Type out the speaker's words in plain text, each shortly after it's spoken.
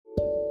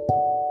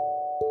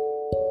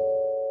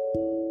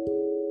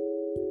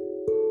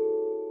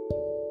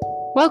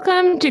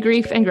Welcome to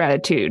Grief and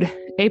Gratitude,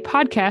 a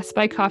podcast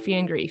by Coffee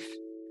and Grief.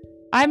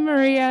 I'm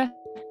Maria,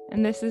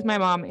 and this is my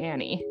mom,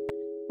 Annie.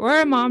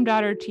 We're a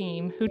mom-daughter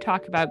team who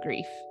talk about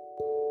grief.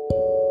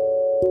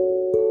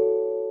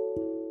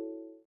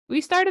 We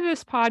started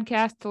this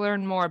podcast to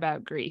learn more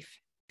about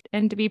grief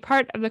and to be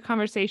part of the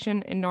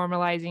conversation in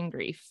normalizing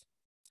grief.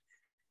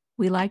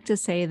 We like to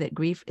say that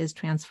grief is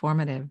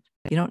transformative.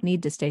 You don't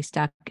need to stay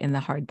stuck in the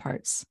hard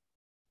parts.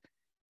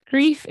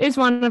 Grief is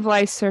one of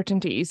life's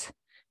certainties.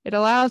 It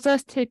allows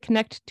us to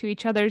connect to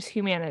each other's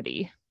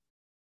humanity.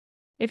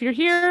 If you're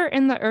here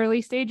in the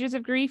early stages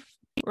of grief,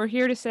 we're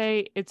here to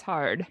say it's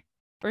hard.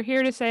 We're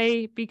here to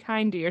say be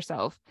kind to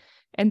yourself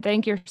and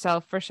thank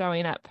yourself for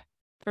showing up,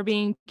 for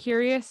being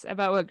curious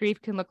about what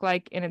grief can look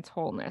like in its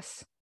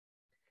wholeness.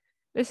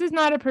 This is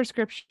not a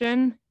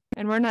prescription,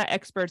 and we're not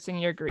experts in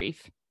your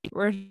grief.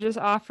 We're just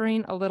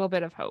offering a little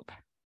bit of hope.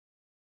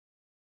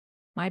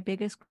 My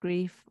biggest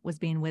grief was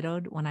being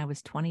widowed when I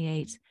was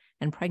 28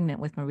 and pregnant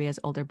with Maria's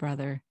older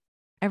brother.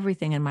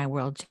 Everything in my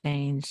world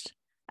changed,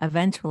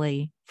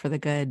 eventually for the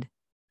good.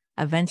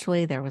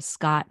 Eventually there was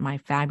Scott, my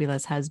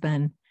fabulous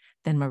husband,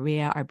 then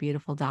Maria, our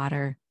beautiful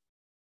daughter.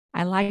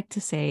 I like to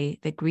say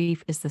that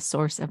grief is the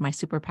source of my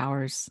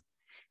superpowers.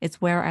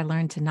 It's where I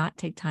learned to not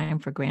take time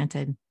for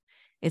granted.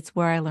 It's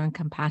where I learned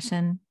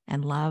compassion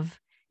and love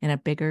in a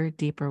bigger,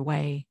 deeper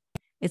way.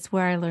 It's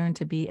where I learned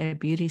to be a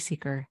beauty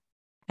seeker,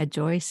 a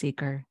joy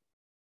seeker.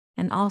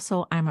 And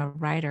also, I'm a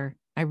writer.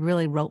 I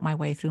really wrote my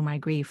way through my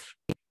grief.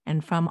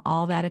 And from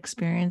all that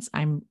experience,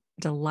 I'm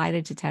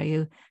delighted to tell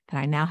you that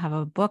I now have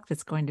a book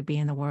that's going to be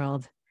in the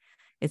world.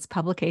 Its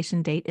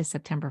publication date is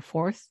September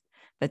 4th.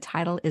 The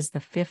title is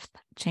The Fifth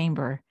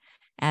Chamber,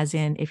 as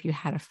in if you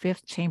had a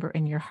fifth chamber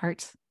in your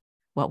heart,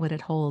 what would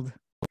it hold?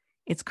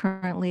 It's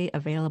currently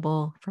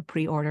available for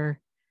pre-order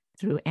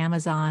through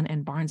Amazon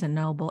and Barnes &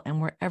 Noble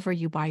and wherever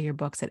you buy your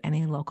books at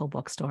any local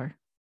bookstore.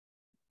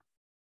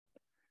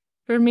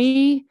 For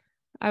me,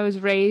 I was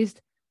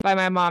raised by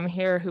my mom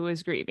here who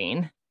was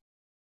grieving.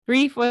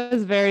 Grief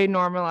was very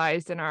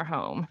normalized in our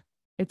home.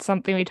 It's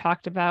something we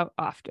talked about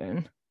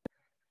often.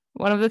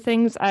 One of the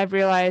things I've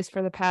realized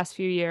for the past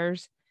few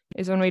years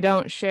is when we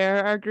don't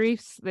share our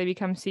griefs, they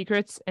become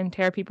secrets and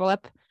tear people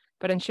up,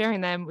 but in sharing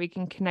them, we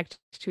can connect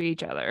to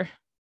each other.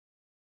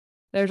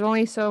 There's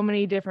only so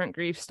many different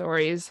grief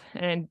stories,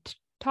 and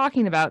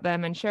talking about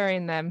them and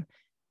sharing them,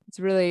 it's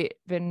really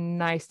been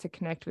nice to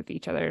connect with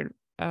each other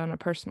on a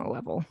personal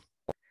level.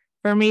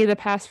 For me, the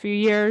past few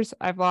years,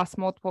 I've lost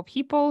multiple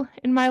people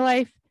in my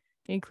life,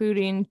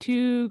 including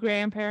 2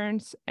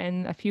 grandparents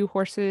and a few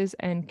horses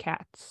and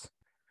cats.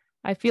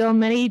 I feel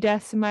many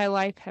deaths in my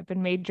life have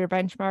been major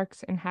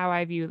benchmarks in how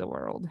I view the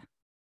world.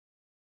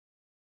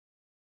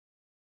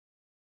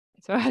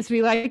 So as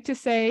we like to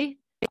say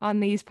on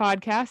these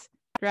podcasts,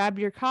 grab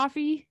your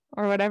coffee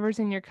or whatever's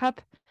in your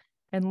cup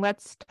and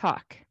let's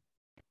talk.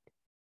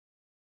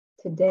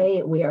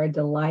 Today, we are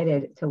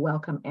delighted to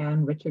welcome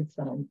Anne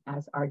Richardson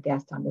as our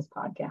guest on this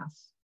podcast.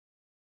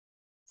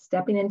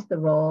 Stepping into the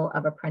role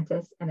of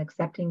apprentice and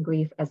accepting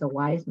grief as a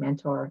wise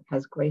mentor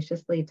has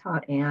graciously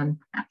taught Anne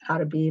how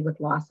to be with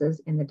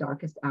losses in the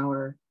darkest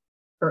hour,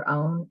 her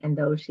own and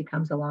those she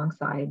comes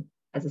alongside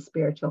as a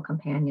spiritual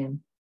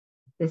companion.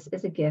 This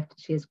is a gift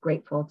she is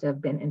grateful to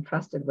have been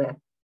entrusted with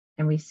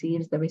and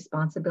receives the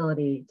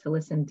responsibility to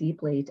listen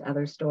deeply to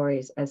other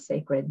stories as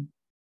sacred.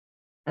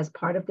 As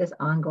part of this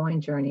ongoing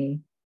journey,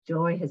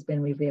 joy has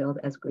been revealed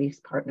as grief's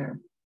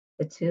partner,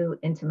 the two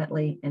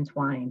intimately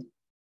entwined.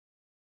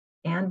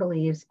 Anne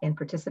believes in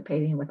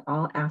participating with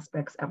all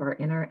aspects of our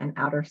inner and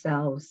outer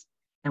selves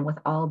and with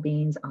all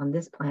beings on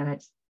this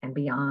planet and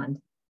beyond,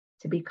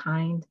 to be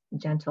kind,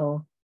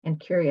 gentle, and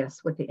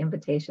curious with the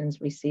invitations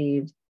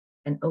received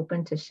and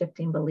open to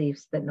shifting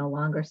beliefs that no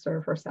longer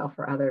serve herself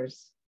or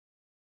others.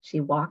 She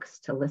walks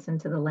to listen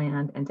to the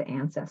land and to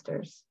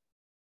ancestors.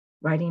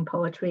 Writing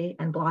poetry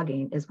and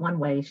blogging is one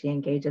way she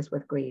engages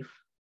with grief.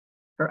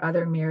 Her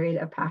other myriad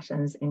of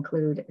passions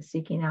include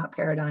seeking out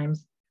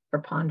paradigms for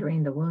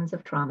pondering the wounds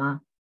of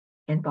trauma,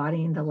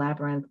 embodying the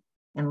labyrinth,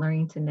 and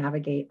learning to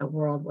navigate a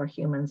world where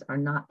humans are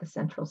not the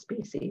central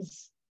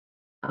species.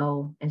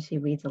 Oh, and she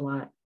reads a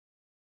lot.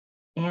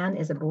 Anne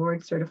is a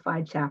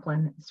board-certified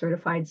chaplain,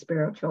 certified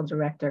spiritual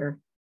director,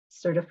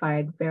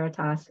 certified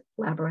Veritas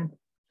Labyrinth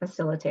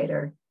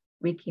facilitator,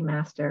 Reiki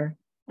master,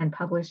 and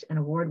published an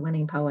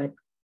award-winning poet.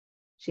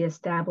 She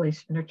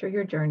established Nurture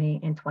Your Journey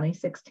in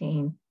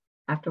 2016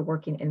 after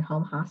working in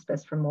home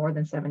hospice for more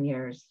than 7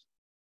 years.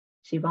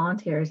 She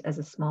volunteers as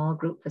a small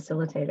group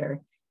facilitator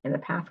in the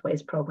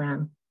Pathways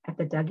program at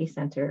the Dougie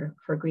Center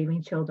for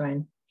Grieving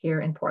Children here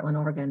in Portland,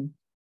 Oregon.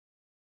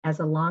 As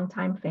a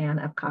longtime fan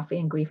of Coffee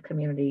and Grief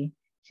community,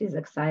 she's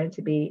excited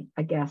to be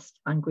a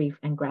guest on Grief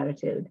and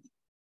Gratitude.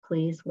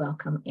 Please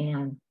welcome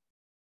Anne.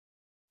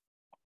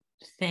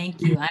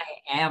 Thank you. I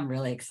am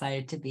really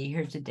excited to be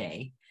here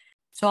today.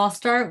 So I'll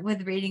start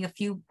with reading a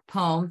few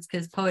poems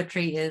because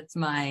poetry is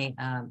my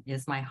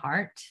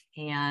heart,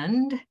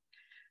 and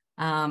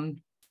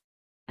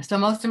so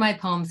most of my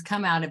poems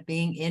come out of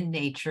being in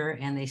nature,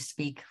 and they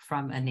speak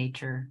from a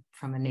nature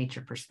from a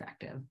nature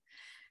perspective.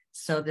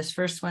 So this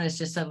first one is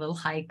just a little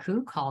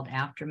haiku called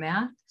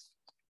Aftermath.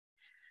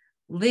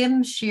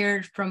 Limbs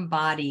sheared from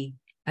body,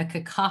 a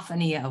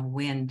cacophony of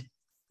wind,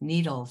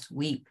 needles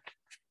weep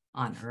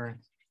on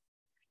earth.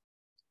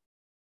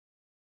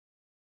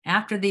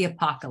 After the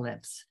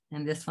apocalypse,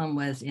 and this one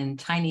was in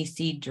Tiny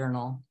Seed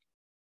Journal.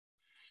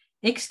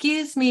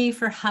 Excuse me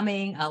for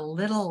humming a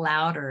little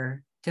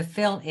louder to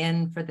fill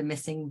in for the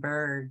missing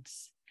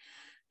birds.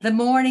 The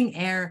morning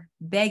air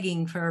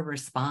begging for a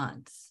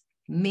response.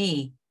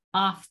 Me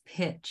off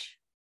pitch,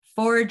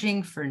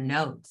 foraging for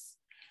notes.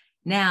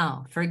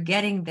 Now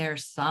forgetting their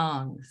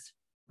songs.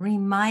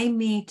 Remind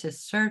me to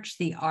search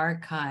the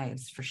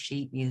archives for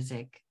sheet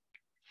music.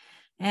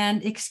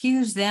 And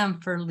excuse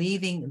them for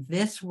leaving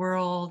this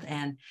world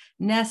and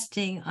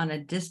nesting on a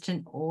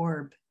distant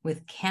orb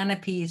with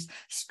canopies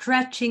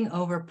stretching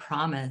over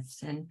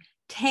promise and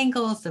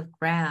tangles of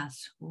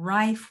grass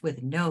rife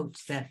with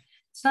notes that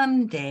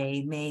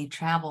someday may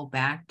travel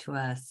back to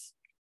us.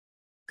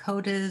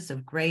 Codas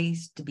of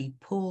grace to be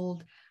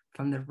pulled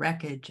from the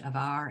wreckage of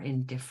our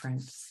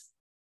indifference.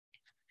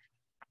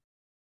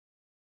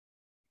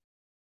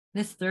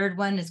 This third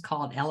one is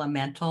called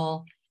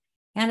Elemental,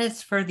 and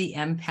it's for the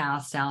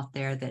empaths out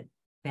there that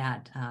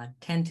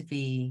tend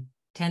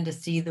to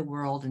see the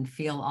world and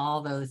feel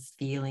all those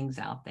feelings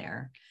out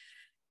there.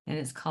 And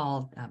it's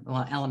called,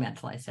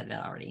 Elemental, I said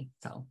that already.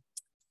 So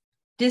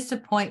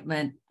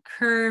disappointment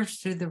curves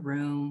through the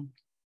room,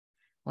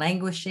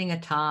 languishing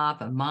atop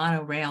a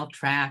monorail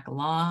track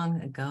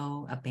long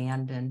ago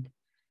abandoned,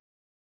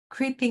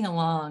 creeping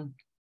along,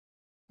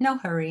 no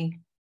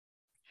hurry.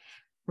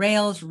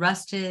 Rails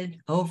rusted,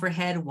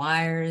 overhead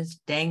wires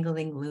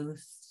dangling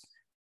loose,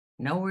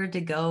 nowhere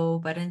to go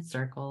but in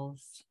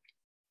circles.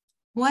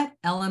 What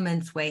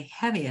elements weigh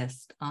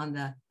heaviest on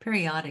the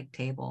periodic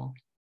table?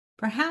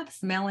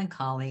 Perhaps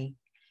melancholy,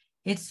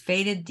 its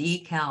faded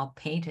decal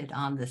painted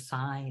on the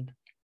side.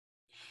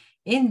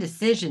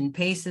 Indecision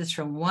paces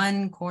from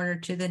one corner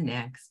to the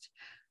next,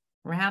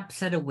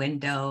 raps at a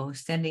window,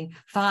 sending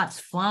thoughts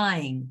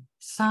flying,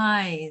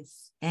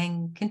 sighs,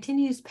 and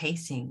continues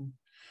pacing,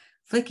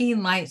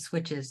 flicking light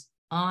switches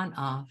on,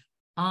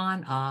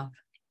 off,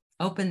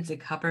 opens a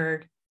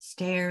cupboard,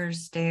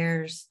 stares.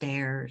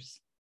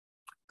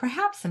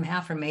 Perhaps some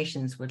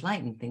affirmations would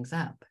lighten things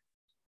up.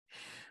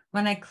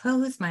 When I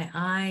close my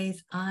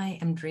eyes, I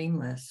am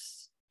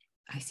dreamless.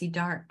 I see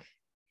dark.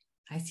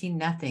 I see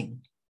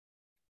nothing.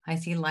 I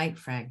see light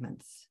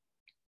fragments.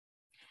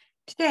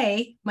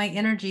 Today, my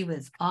energy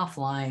was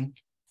offline.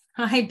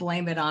 I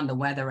blame it on the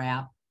weather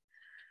app,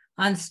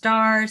 on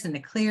stars and a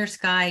clear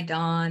sky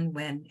dawn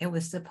when it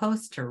was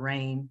supposed to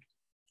rain,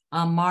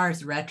 on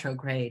Mars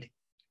retrograde,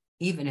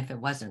 even if it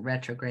wasn't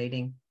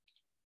retrograding,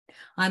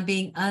 on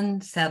being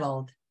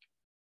unsettled,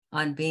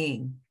 on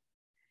being.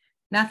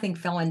 Nothing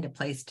fell into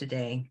place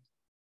today.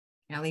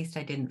 At least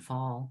I didn't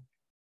fall.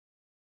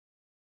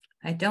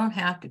 I don't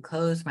have to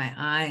close my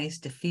eyes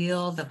to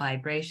feel the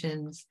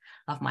vibrations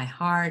of my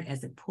heart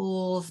as it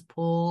pulls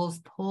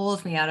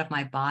me out of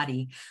my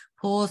body,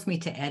 pulls me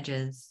to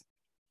edges.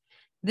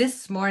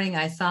 This morning,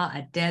 I saw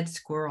a dead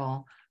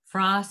squirrel,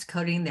 frost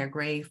coating their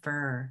gray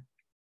fur.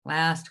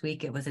 Last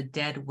week, it was a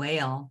dead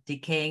whale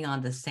decaying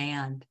on the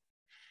sand.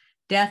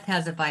 Death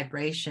has a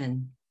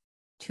vibration.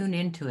 Tune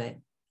into it,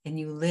 and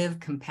you live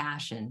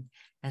compassion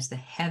as the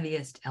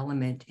heaviest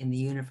element in the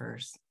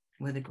universe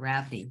with a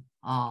gravity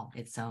all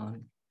its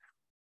own.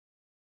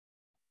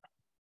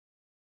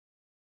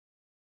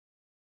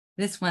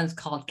 This one's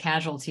called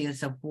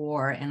Casualties of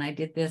War, and I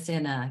did this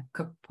in a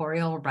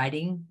corporeal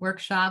writing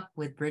workshop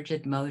with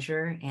Bridget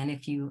Mosier. And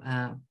if you,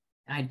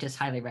 I just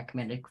highly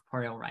recommended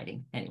corporeal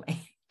writing. Anyway,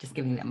 just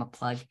giving them a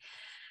plug.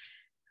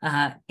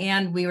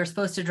 And we were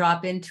supposed to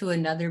drop into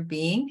another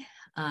being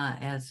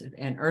as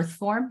an earth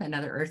form,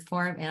 another earth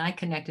form, and I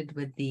connected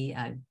with the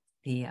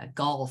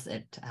gulls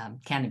at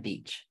Cannon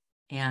Beach.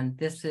 And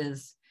this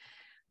is,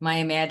 my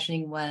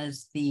imagining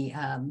was the,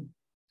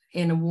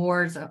 in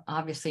wars,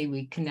 obviously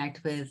we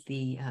connect with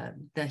the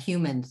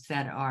humans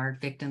that are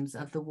victims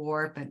of the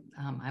war, but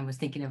I was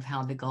thinking of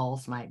how the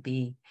gulls might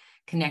be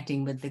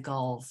connecting with the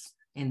gulls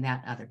in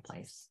that other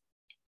place.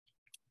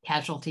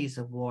 Casualties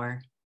of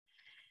war.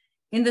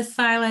 In the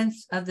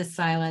silence of the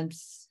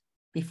silence,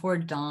 before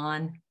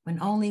dawn,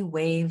 when only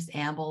waves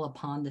amble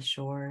upon the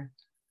shore,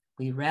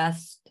 we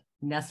rest,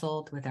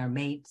 nestled with our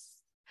mates.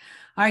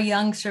 Our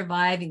young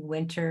surviving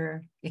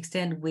winter,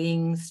 extend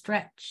wings,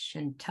 stretch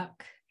and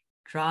tuck,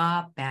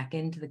 drop back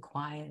into the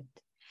quiet,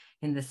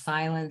 in the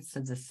silence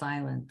of the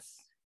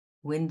silence.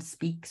 Wind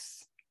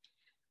speaks,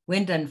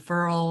 wind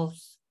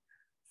unfurls,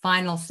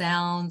 final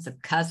sounds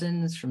of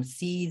cousins from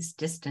seas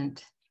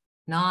distant,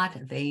 not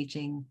of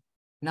aging,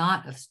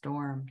 not of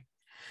storm,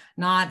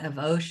 not of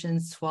ocean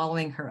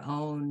swallowing her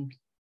own.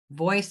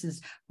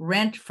 Voices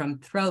rent from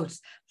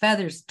throats,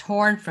 feathers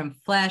torn from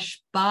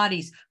flesh,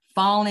 bodies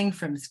falling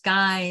from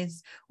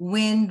skies,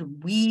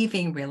 wind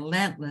weaving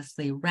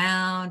relentlessly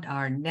round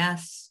our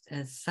nest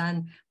as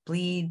sun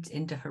bleeds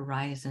into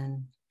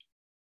horizon.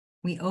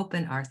 We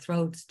open our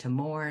throats to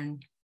mourn,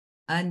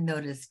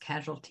 unnoticed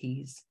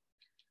casualties,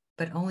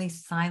 but only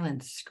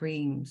silent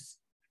screams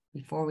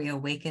before we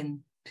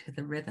awaken to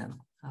the rhythm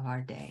of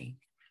our day.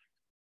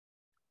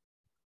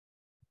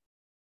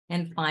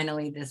 And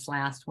finally, this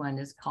last one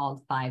is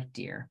called 5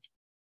 Deer.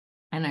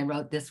 And I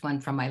wrote this one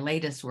from my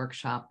latest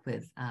workshop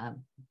with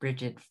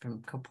Bridget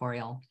from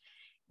Corporeal.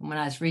 When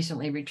I was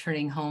recently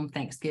returning home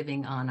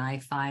Thanksgiving on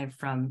I-5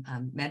 from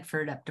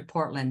Medford up to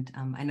Portland,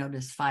 I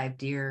noticed 5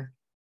 deer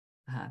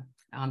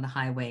on the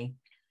highway.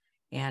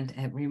 And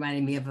it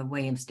reminded me of a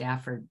William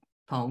Stafford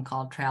poem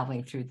called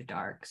Traveling Through the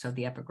Dark. So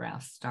the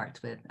epigraph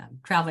starts with,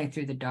 traveling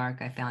through the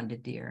dark, I found a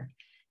deer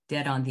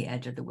dead on the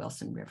edge of the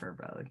Wilson River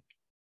Road.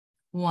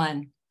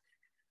 1,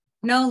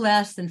 no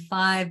less than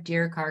 5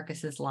 deer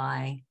carcasses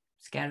lie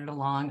scattered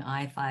along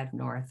I-5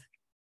 North,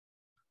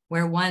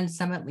 where one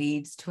summit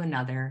leads to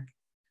another,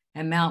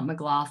 and Mount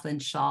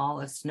McLaughlin's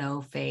shawl of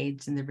snow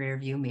fades in the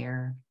rearview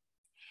mirror.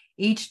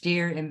 Each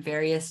deer in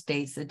various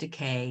states of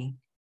decay.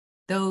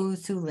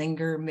 Those who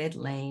linger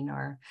mid-lane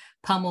are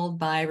pummeled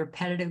by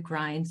repetitive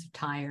grinds of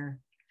tire,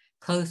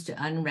 close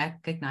to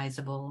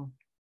unrecognizable.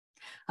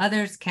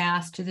 Others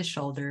cast to the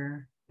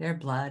shoulder, their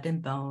blood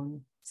and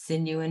bone,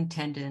 sinew and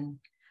tendon,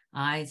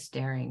 eyes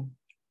staring,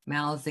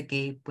 mouths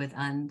agape with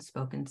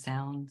unspoken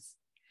sounds.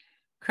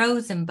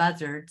 Crows and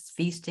buzzards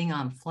feasting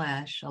on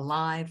flesh,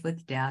 alive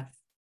with death,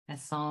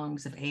 as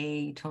songs of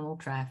atonal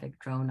traffic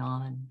drone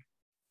on.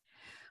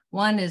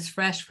 One is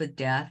fresh with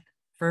death,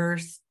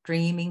 first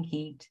streaming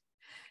heat,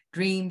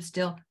 dream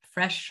still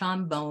fresh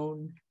on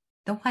bone,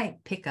 the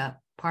white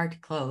pickup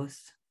parked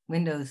close,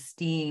 windows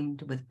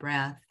steamed with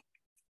breath.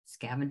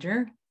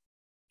 Scavenger,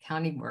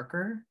 county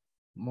worker,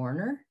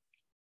 mourner,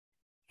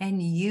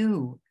 and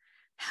you,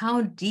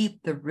 how deep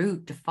the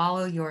route to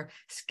follow your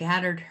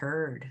scattered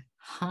herd,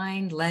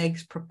 hind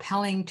legs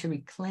propelling to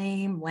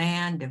reclaim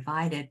land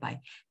divided by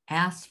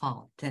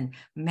asphalt and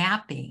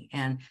mapping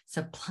and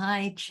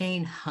supply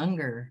chain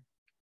hunger.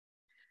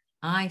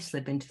 I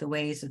slip into the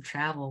ways of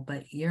travel,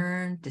 but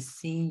yearn to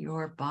see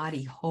your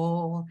body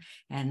whole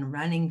and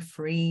running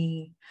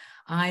free,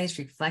 eyes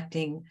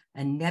reflecting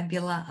a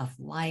nebula of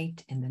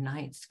light in the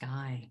night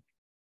sky.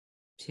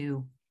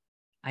 2,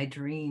 I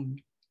dream.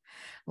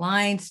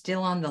 Lying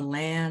still on the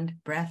land,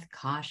 breath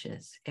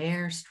cautious,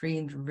 air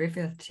streams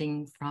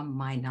riveting from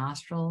my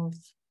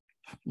nostrils.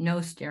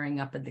 No staring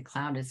up at the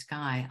clouded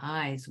sky,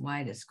 eyes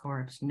wide as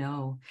corpse,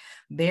 no.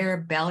 Bare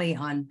belly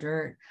on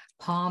dirt,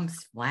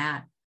 palms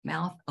flat,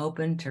 mouth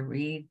open to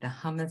read the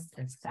hummus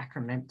of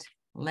sacrament.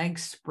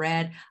 Legs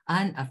spread,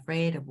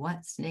 unafraid of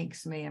what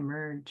snakes may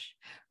emerge.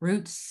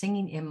 Roots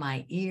singing in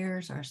my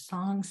ears are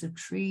songs of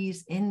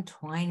trees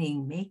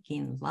entwining,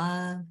 making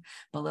love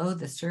below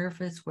the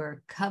surface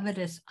where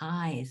covetous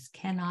eyes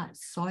cannot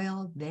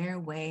soil their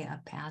way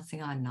of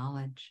passing on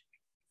knowledge.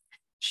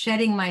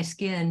 Shedding my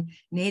skin,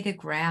 native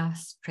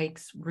grass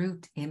takes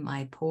root in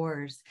my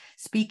pores,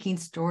 speaking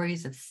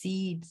stories of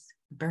seeds,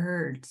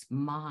 birds,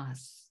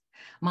 moss.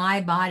 My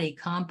body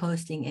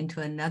composting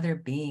into another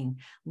being,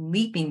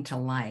 leaping to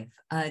life,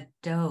 a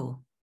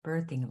doe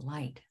birthing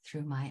light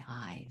through my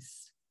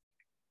eyes.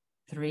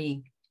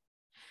 3,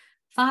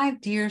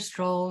 5 deer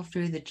stroll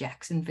through the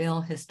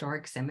Jacksonville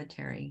Historic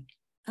Cemetery,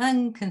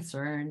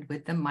 unconcerned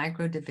with the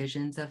micro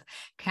divisions of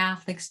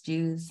Catholics,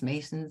 Jews,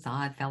 Masons,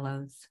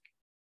 Oddfellows,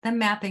 the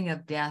mapping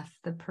of death,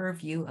 the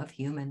purview of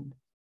human.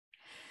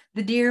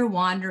 The deer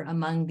wander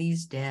among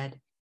these dead,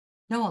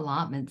 no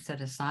allotment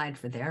set aside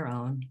for their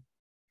own.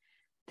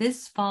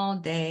 This fall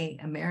day,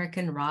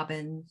 American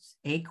robins,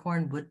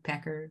 acorn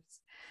woodpeckers,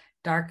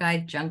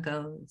 dark-eyed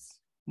juncos,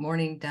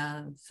 mourning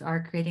doves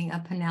are creating a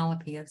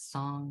panoply of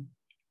song,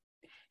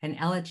 an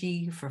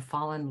elegy for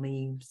fallen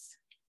leaves.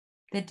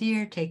 The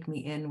deer take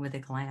me in with a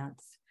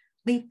glance,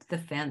 leap the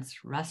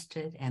fence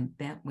rusted and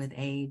bent with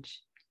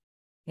age.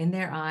 In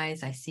their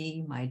eyes, I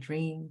see my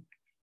dream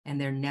and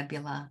their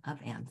nebula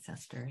of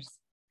ancestors.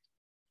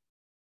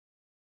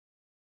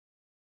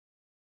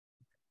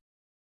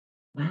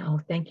 Wow,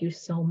 thank you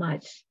so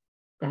much.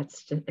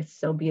 That's just, it's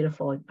so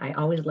beautiful. I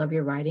always love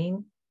your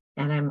writing,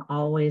 and I'm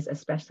always,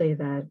 especially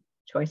the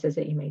choices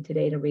that you made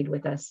today to read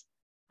with us,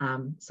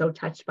 so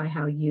touched by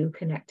how you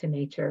connect to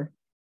nature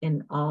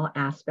in all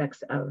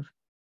aspects of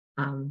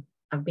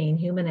being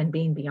human and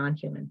being beyond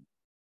human,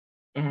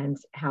 and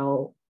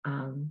how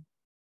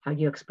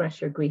you express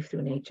your grief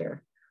through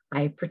nature.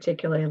 I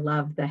particularly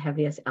love the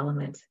heaviest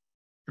element.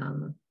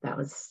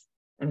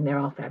 They're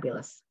all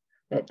fabulous.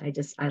 But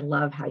I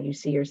love how you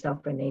see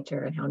yourself in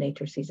nature and how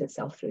nature sees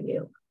itself through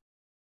you.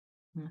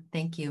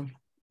 Thank you.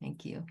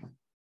 Thank you.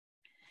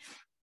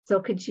 So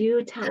could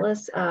you tell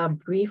us a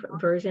brief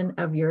version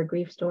of your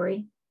grief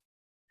story?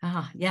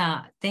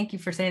 Yeah. Thank you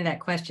for saying that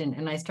question.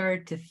 And I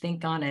started to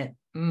think on it.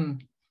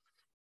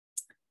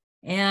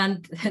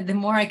 And the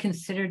more I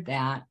considered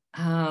that,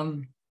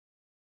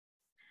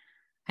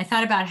 I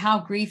thought about how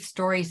grief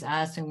stories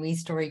us and we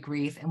story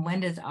grief, and when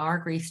does our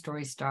grief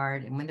story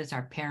start, and when does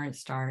our parents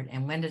start,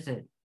 and when does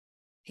it,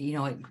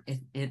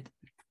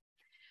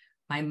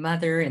 my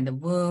mother in the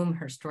womb,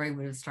 her story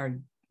would have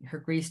started her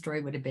grief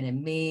story would have been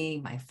in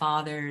me, my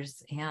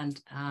father's,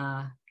 and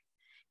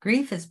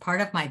grief is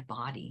part of my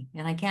body,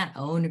 and I can't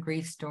own a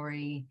grief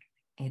story.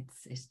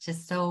 It's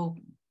just so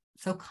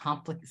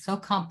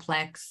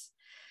complex,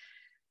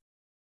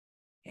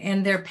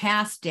 and they're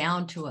passed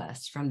down to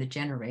us from the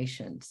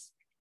generations.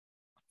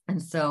 And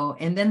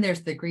then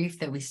there's the grief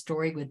that we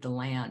story with the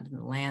land, and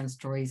the land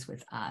stories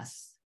with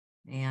us,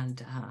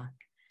 and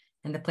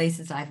the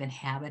places I've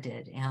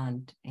inhabited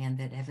and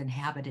that have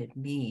inhabited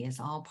me is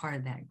all part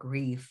of that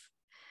grief.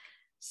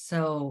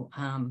 So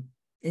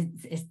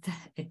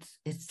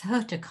it's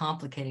such a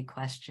complicated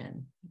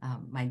question.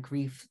 My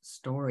grief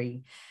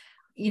story,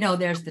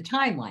 there's the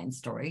timeline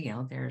story.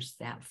 There's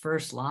that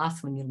first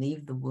loss when you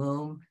leave the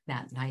womb.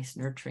 That nice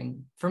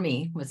nurturing, for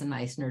me, was a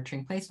nice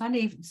nurturing place.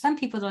 Some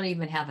people don't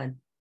even have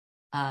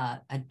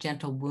a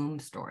gentle womb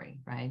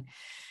story, right?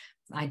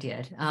 I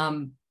did,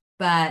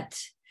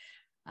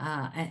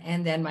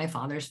 and then my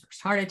father's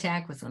first heart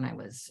attack was when I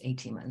was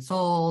 18 months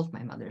old.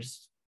 My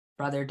mother's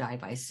brother died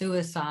by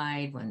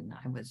suicide when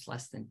I was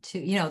less than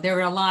 2. There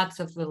were lots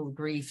of little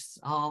griefs,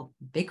 all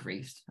big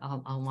griefs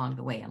all along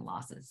the way, and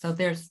losses. So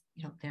there's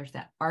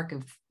that arc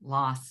of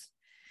loss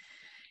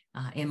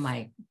in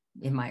my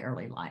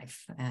early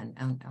life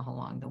and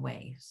along the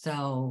way.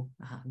 So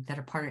that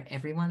are part of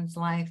everyone's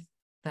life,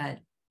 but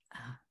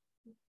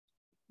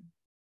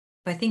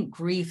I think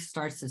grief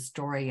starts to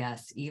story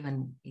us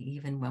even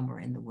when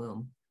we're in the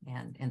womb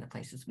and in the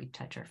places we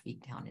touch our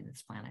feet down in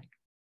this planet.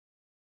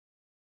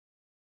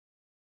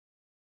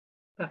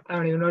 I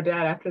don't even know what to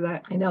add after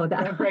that. I know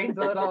that my brain's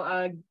a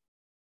little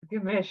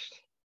gamished.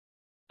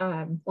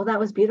 Well, that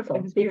was beautiful.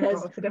 It's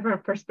beautiful. It's a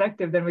different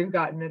perspective than we've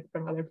gotten it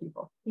from other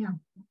people. Yeah,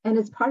 and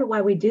it's part of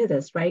why we do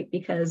this, right?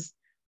 Because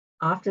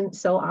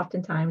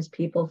oftentimes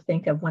people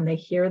think of, when they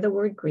hear the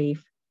word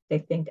grief, they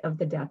think of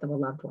the death of a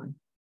loved one,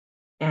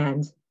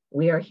 and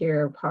we are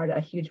here.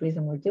 A huge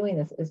reason we're doing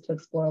this is to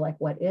explore, like,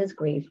 what is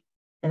grief,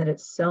 and that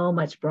it's so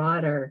much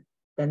broader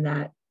than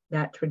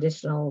that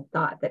traditional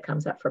thought that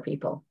comes up for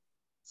people.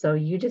 So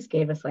you just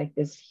gave us like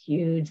this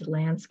huge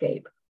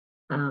landscape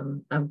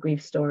of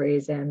grief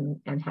stories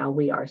and how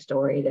we are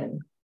storied,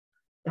 and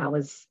that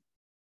was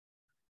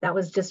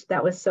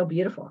so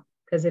beautiful,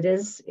 because it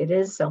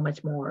is so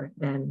much more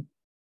than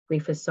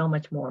grief is so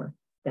much more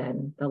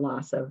than the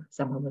loss of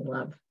someone we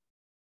love.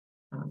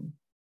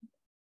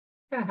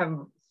 I have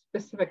a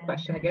specific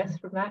question, I guess,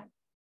 from that.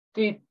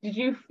 Did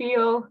you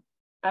feel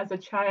as a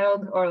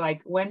child, or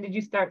like, when did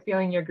you start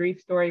feeling your grief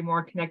story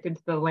more connected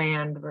to the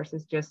land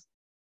versus just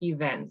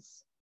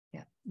events?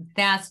 Yeah,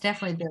 that's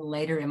definitely been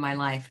later in my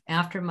life,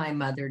 after my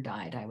mother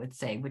died, I would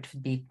say, which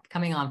would be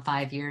coming on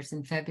 5 years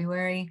in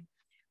February,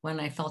 when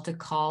I felt a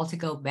call to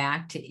go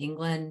back to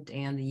England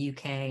and the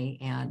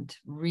UK and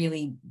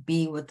really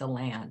be with the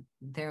land.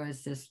 There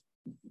was this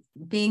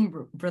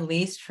being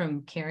released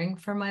from caring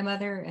for my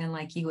mother, and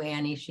like you,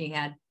 Annie, she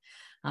had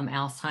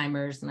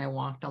Alzheimer's, and I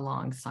walked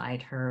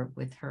alongside her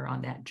with her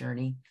on that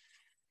journey.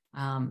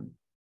 And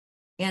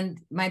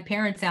my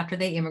parents, after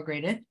they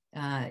immigrated,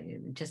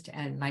 just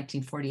in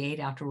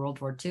 1948 after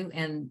World War II,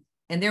 and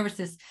there was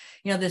this,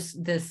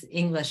 this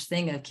English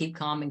thing of keep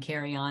calm and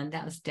carry on.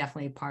 That was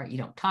definitely a part. You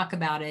don't talk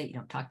about it. You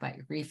don't talk about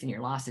your grief and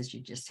your losses. You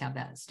just have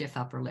that stiff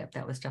upper lip.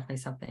 That was definitely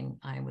something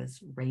I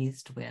was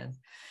raised with.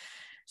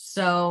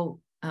 So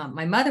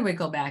my mother would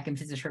go back and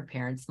visit her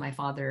parents. My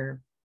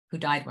father, who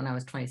died when I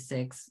was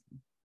 26,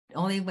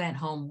 only went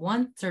home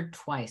once or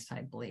twice,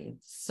 I believe.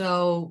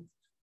 So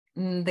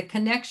the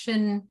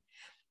connection,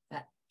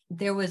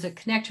 there was a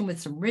connection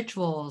with some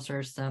rituals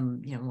or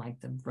some, like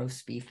the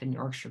roast beef in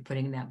Yorkshire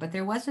pudding, that, but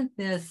there wasn't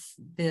this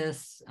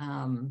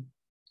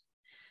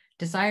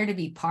desire to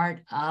be part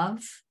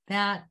of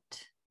that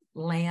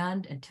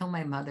land until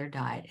my mother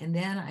died. And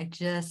then I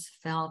just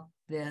felt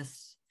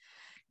this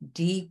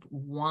deep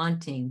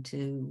wanting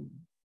to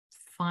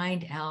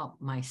find out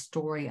my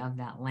story of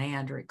that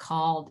land, or it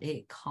called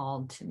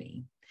to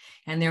me.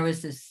 And there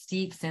was this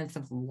deep sense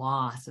of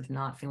loss, of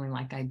not feeling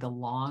like I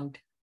belonged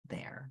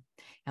there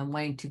and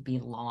wanting to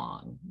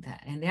belong.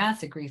 And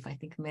that's a grief I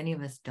think many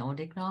of us don't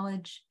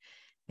acknowledge,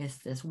 is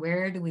this,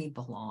 where do we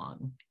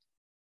belong?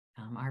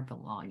 Our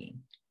belonging.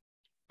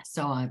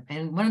 So,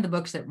 and one of the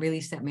books that really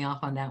set me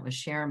off on that was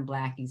Sharon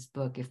Blackie's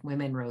book, If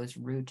Women Rose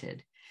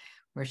Rooted,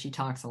 where she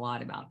talks a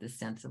lot about this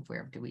sense of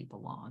where do we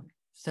belong.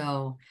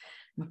 So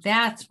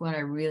that's when I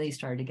really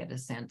started to get a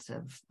sense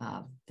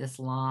of this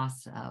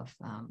loss of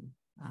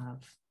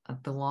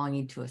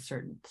belonging to a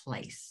certain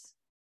place,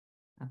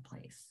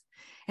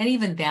 And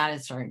even that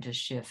is starting to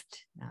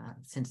shift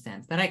since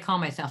then. But I call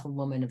myself a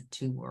woman of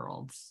two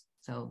worlds.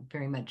 So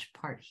very much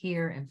part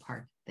here and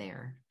part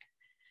there.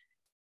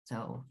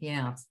 So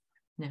yeah.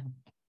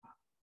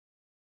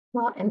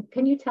 Well, and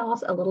can you tell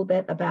us a little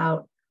bit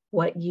about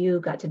what you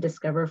got to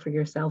discover for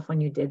yourself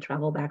when you did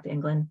travel back to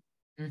England?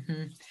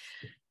 Mm-hmm.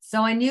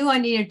 So I knew I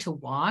needed to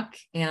walk,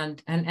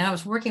 and I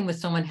was working with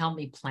someone to help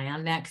me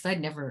plan that, because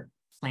I'd never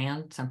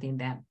planned something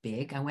that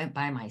big. I went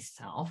by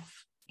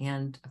myself,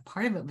 and a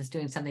part of it was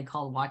doing something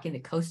called walking the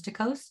coast to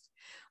coast,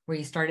 where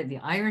you start at the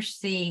Irish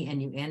Sea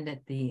and you end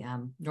at the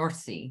North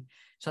Sea.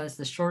 So it's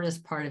the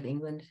shortest part of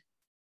England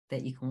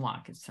that you can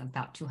walk. It's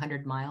about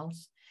 200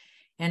 miles.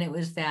 And it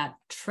was that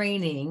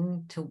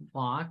training to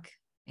walk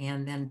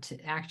and then to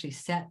actually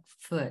set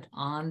foot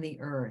on the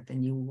earth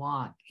and you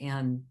walk.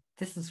 And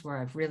this is where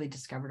I've really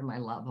discovered my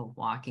love of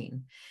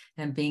walking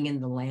and being in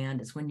the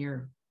land, is when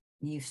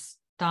you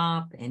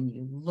stop and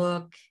you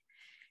look.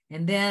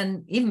 And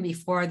then even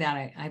before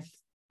that, I've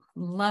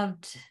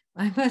loved,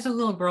 I was a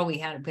little girl,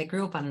 I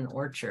grew up on an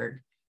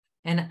orchard,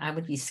 and I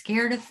would be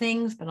scared of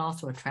things, but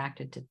also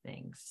attracted to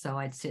things. So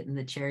I'd sit in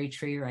the cherry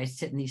tree, or I'd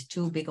sit in these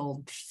two big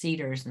old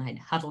cedars, and I'd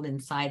huddle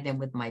inside them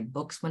with my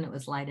books when it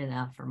was light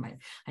enough, or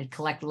I'd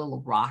collect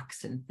little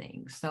rocks and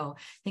things. So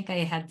I think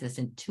I had this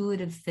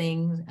intuitive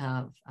thing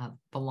of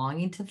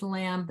belonging to the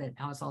land, but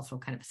I was also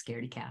kind of a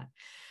scaredy cat.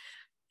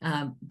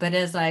 But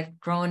as I've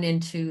grown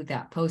into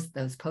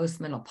those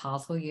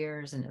postmenopausal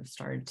years and have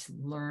started to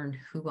learn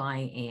who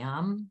I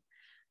am,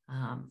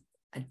 I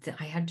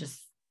had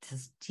just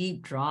this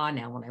deep draw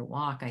now. When I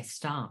walk, I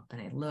stop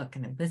and I look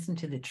and I listen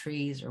to the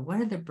trees, or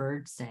what are the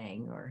birds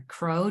saying? Or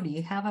crow, do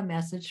you have a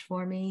message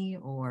for me?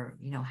 Or,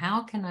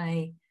 how can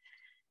I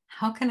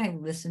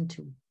listen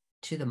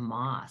to the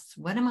moss?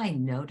 What am I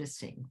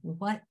noticing?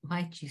 What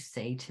might you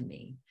say to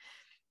me?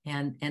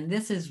 And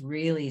this is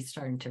really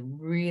starting to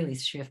really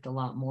shift a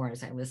lot more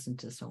as I listen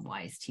to some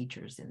wise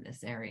teachers in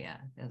this area,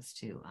 as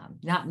to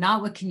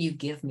not what can you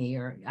give me,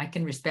 or I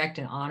can respect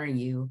and honor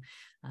you.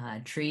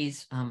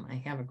 Trees, I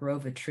have a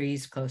grove of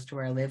trees close to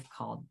where I live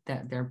called,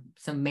 they're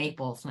some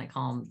maples, and I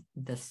call them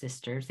the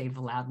sisters. They've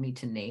allowed me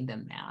to name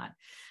them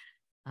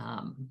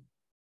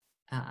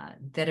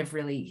that have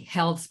really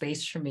held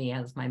space for me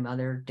as my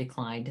mother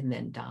declined and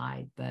then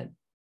died. But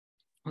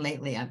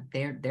lately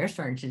they're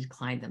starting to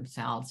decline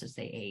themselves as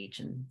they age,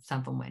 and some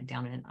of them went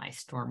down in an ice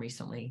storm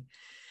recently.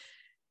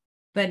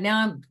 But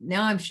now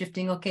I'm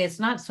shifting. Okay, it's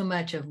not so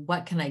much of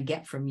what can I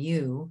get from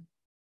you,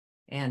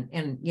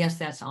 and yes,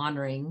 that's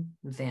honoring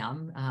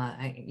them.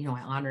 I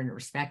honor and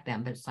respect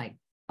them, but it's like,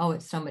 oh,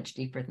 it's so much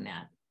deeper than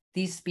that.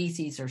 These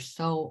species are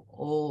so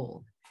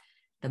old.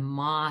 The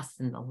moss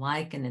and the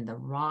lichen and the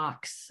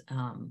rocks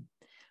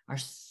are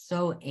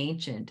so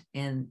ancient,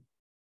 and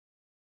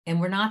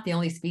we're not the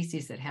only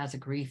species that has a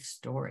grief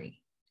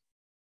story.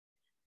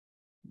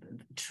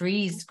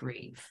 Trees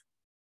grieve,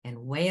 and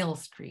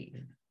whales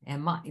grieve,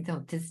 and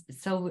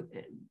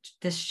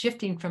this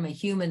shifting from a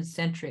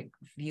human-centric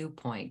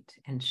viewpoint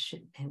and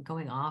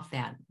going off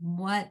that,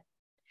 what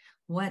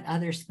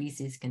other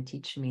species can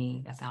teach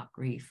me about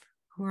grief?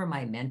 Who are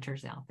my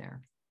mentors out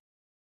there?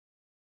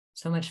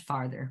 So much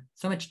farther,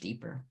 so much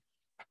deeper.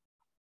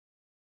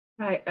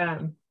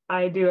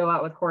 I do a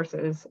lot with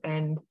horses,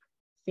 and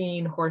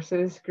seeing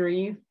horses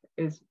grieve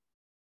is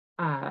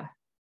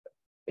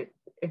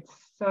it's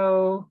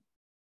so,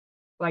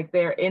 like,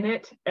 they're in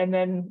it,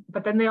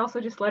 but then they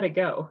also just let it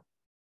go.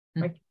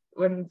 Like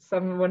when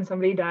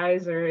somebody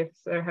dies, or if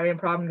they're having a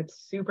problem,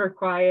 it's super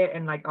quiet,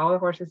 and like all the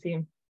horses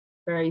seem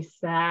very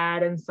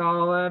sad and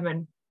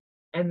solemn,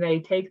 and they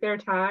take their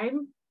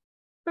time.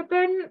 But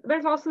then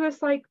there's also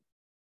this, like,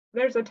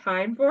 there's a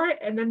time for it,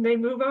 and then they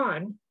move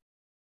on.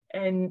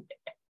 And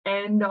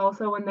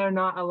also when they're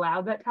not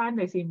allowed that time,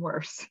 they seem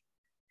worse.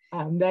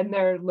 Then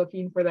they're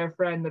looking for their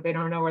friend, that they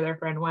don't know where their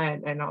friend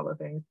went, and all the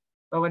things.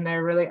 But when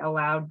they're really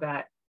allowed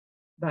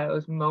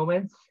those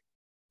moments,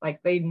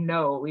 like, they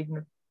know,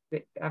 even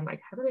if I'm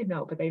like, how do they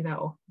know? But they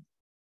know.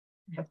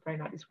 That's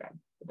probably not described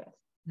the best.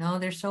 No,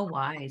 they're so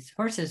wise.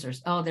 Horses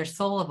their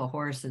soul of a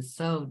horse is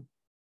so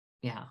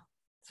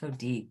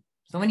deep.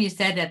 So when you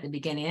said at the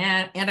beginning,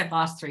 and I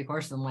lost 3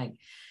 horses, I'm like,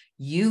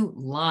 you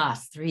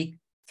lost three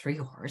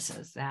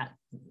horses. That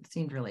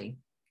seemed really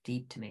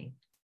deep to me.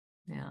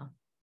 Yeah.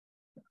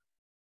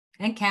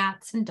 And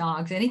cats and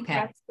dogs, any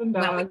pets. Cats and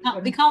dogs.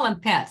 Well, we call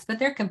them pets, but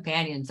they're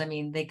companions. I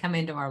mean, they come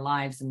into our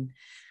lives, and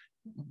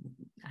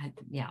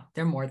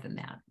they're more than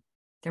that.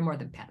 They're more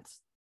than pets.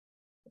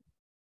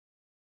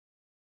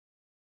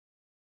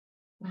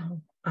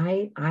 Wow.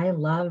 I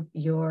love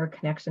your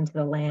connection to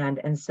the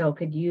land. And so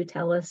can you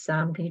tell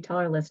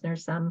our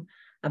listeners some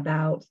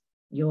about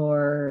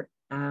your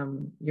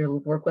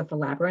work with the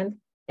labyrinth?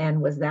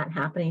 And was that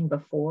happening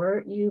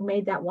before you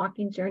made that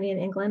walking journey in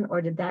England,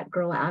 or did that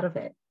grow out of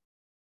it?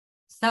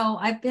 So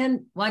I've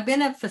been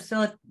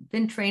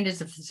trained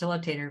as a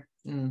facilitator.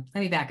 Let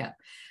me back up.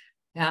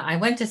 I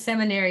went to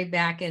seminary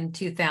back in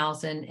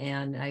 2000,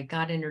 and I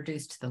got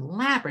introduced to the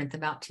labyrinth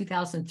about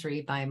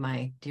 2003 by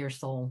my dear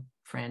soul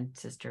friend,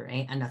 sister,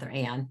 another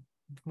Anne.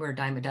 We're a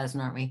dime a dozen,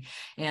 aren't we?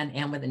 And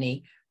Anne with an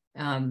E.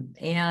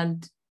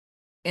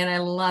 And I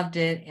loved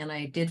it. And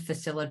I did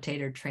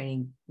facilitator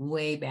training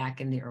way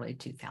back in the early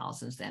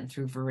 2000s then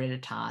through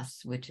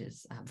Veritas, which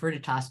is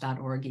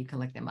veritas.org. You can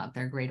look them up.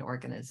 They're a great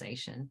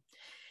organization.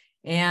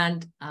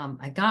 And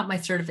I got my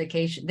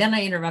certification. Then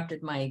I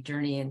interrupted my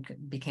journey and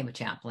became a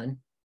chaplain.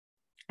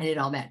 I did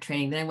all that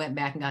training. Then I went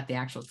back and got the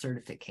actual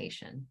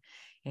certification.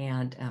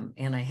 And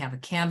I have a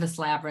canvas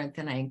labyrinth,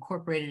 and I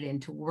incorporated it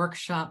into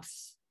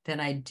workshops that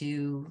I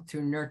do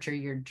through Nurture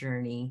Your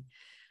Journey.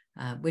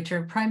 which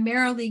are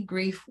primarily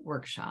grief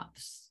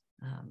workshops.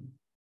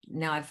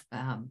 Now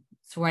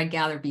it's where I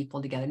gather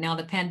people together. Now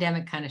the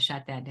pandemic kind of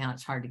shut that down.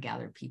 It's hard to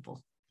gather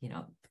people, it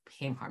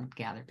became hard to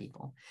gather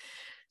people.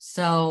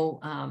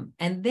 So,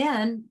 and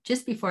then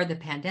just before the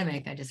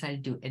pandemic, I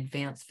decided to do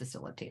advanced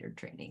facilitator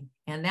training.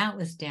 And that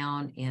was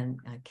down in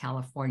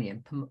California,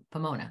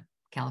 Pomona,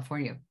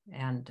 California,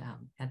 and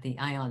at the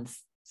IONS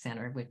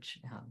Center, which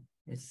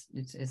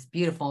is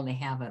beautiful, and they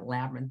have a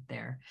labyrinth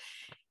there.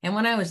 And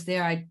when I was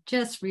there, I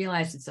just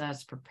realized as I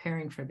was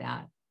preparing for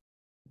that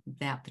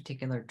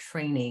particular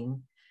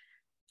training,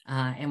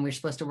 and we're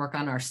supposed to work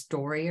on our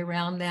story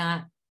around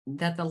that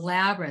the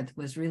labyrinth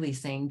was really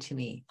saying to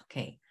me,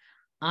 okay,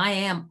 I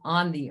am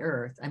on the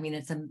earth. I mean,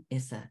 it's an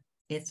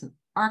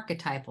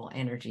archetypal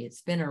energy.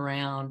 It's been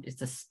around.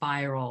 It's a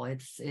spiral.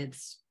 It's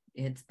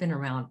been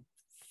around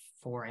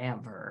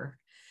forever,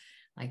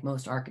 like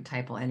most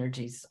archetypal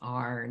energies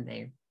are, and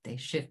they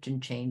shift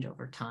and change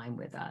over time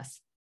with us.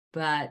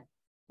 But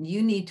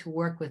you need to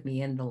work with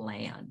me in the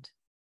land.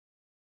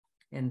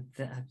 And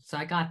so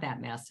I got that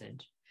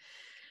message.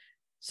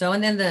 So,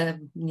 and then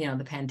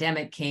the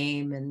pandemic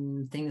came,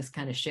 and things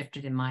kind of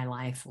shifted in my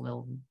life a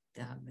little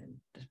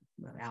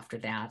after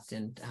that.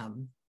 And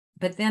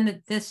but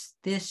then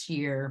this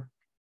year,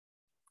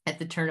 at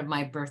the turn of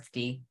my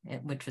birthday,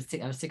 which was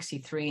I was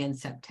 63 in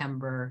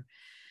September,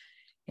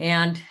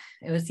 and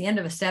it was the end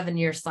of a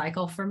 7-year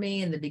cycle for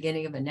me, and the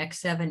beginning of a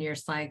next 7-year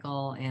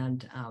cycle,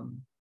 and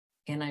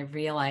I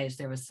realized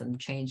there was some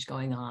change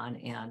going on,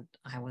 and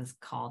I was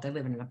called. I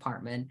live in an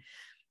apartment.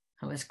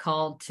 I was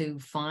called to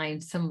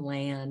find some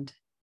land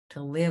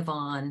to live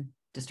on,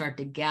 to start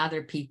to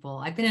gather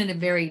people. I've been in a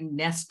very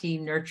nesty,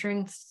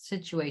 nurturing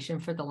situation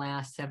for the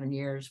last 7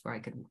 years,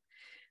 where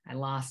I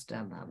lost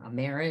a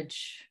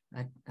marriage,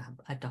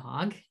 a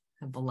dog,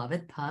 a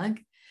beloved pug,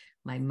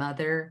 my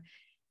mother,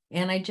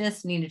 and I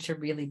just needed to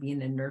really be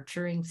in a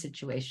nurturing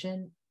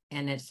situation.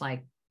 And it's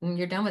like,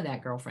 you're done with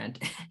that, girlfriend.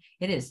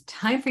 It is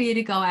time for you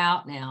to go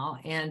out now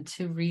and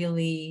to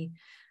really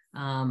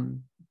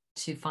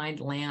to find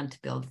land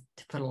to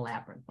put a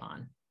labyrinth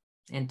on,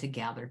 and to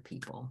gather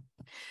people.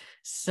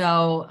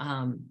 So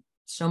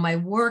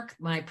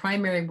my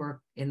primary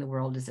work in the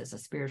world is as a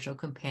spiritual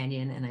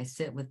companion, and I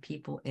sit with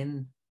people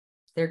in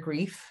their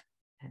grief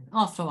and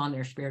also on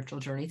their spiritual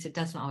journeys. It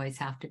doesn't always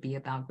have to be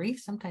about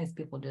grief. Sometimes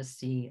people just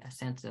see a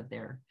sense of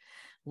their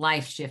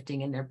life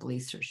shifting and their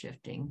beliefs are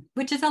shifting,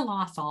 which is a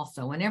loss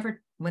also. Whenever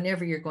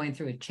you're going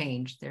through a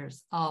change,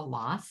 there's a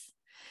loss.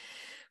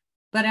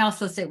 But I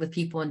also sit with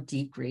people in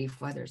deep grief,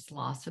 whether it's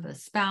loss of a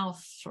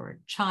spouse or a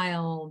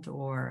child,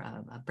 or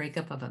a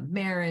breakup of a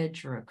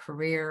marriage or a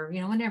career,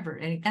 whenever,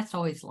 and that's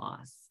always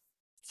loss.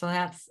 So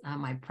that's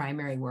my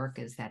primary work,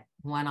 is that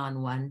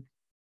one-on-one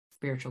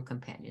spiritual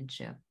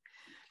companionship.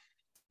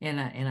 And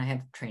I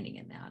have training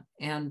in that.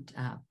 And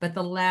but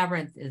the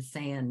labyrinth is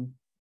saying,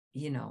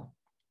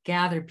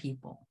 gather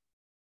people,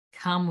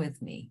 come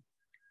with me,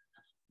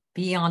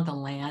 be on the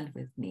land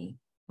with me.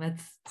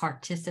 Let's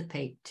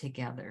participate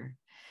together.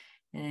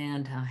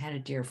 And I had a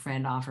dear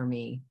friend offer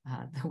me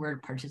the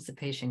word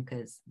participation,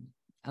 because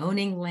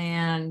owning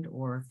land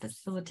or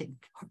facilitate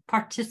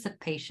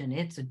participation,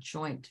 it's a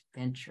joint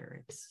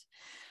venture.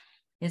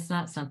 It's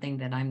not something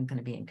that I'm going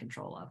to be in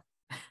control of.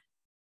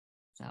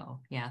 So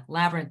yeah,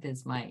 labyrinth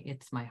is my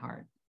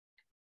heart.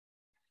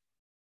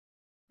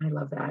 I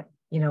love that.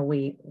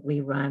 We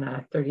run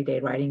a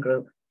 30-day writing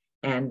group,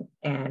 and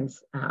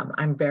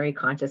I'm very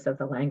conscious of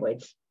the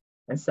language,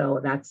 and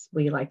so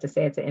we like to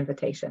say it's an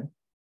invitation.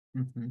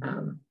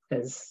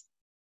 Because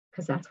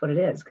that's what it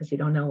is, because you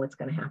don't know what's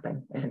going to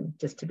happen, and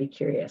just to be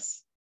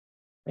curious,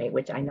 right?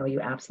 Which I know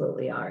you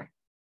absolutely are.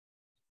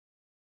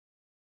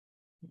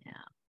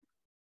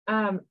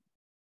 Yeah.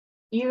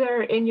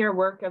 Either in your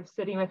work of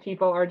sitting with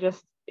people or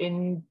just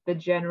in the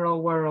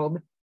general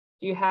world,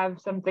 do you have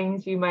some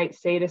things you might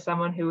say to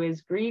someone who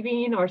is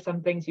grieving, or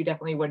some things you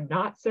definitely would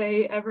not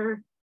say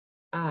ever?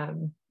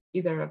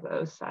 Either of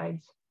those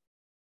sides.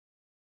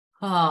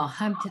 Oh,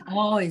 I'm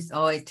always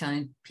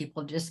telling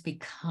people, just be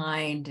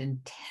kind and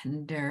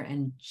tender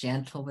and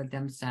gentle with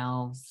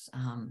themselves.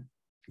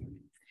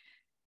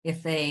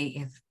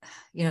 Especially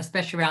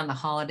around the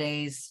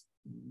holidays,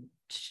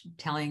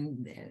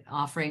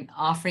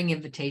 offering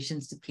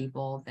invitations to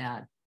people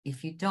that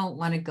if you don't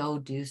want to go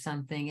do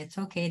something, it's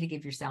okay to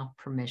give yourself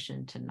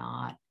permission to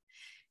not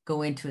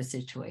go into a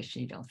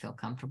situation you don't feel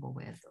comfortable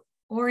with.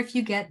 Or if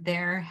you get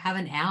there, have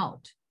an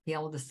out, be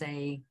able to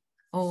say,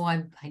 oh,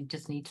 I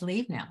just need to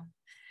leave now.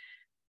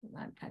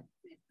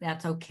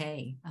 That's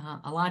okay.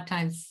 A lot of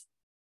times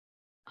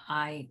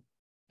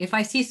if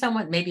I see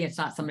someone, maybe it's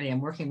not somebody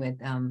I'm working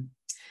with.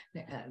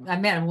 I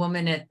met a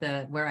woman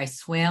where I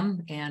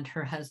swim, and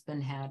her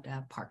husband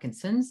had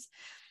Parkinson's.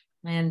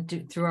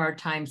 And through our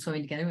time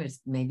swimming together, it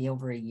was maybe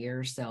over a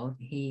year or so,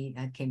 he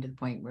came to the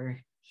point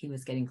where he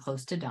was getting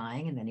close to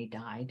dying, and then he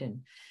died.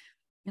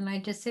 And I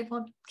just said,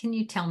 well, can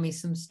you tell me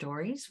some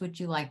stories? Would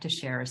you like to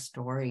share a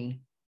story?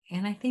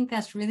 And I think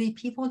that's really,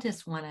 people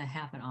just want to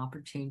have an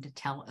opportunity to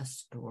tell a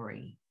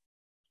story.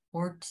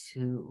 or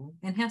two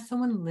and have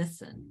someone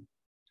listen.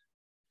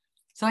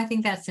 So I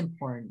think that's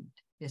important,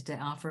 is to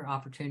offer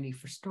opportunity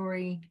for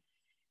story,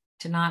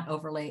 to not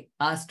overlay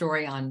a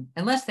story on,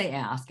 unless they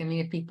ask. I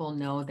mean, if people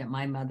know that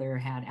my mother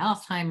had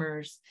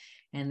Alzheimer's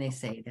and they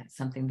say that's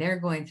something they're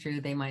going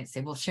through, they might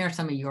say, well, share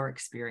some of your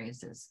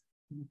experiences,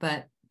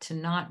 but to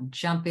not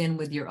jump in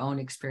with your own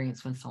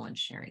experience when someone's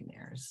sharing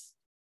theirs.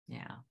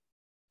 Yeah.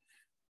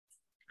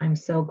 I'm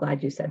so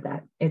glad you said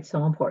that. It's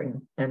so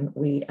important. And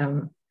we,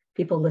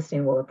 people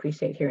listening will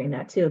appreciate hearing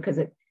that too, because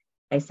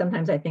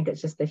sometimes I think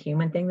it's just the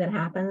human thing that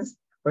happens.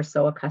 We're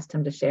so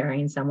accustomed to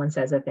sharing. Someone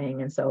says a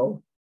thing, and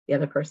so the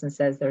other person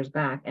says theirs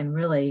back. And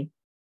really,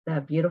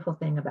 the beautiful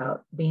thing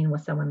about being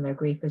with someone in their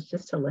grief is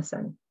just to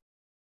listen,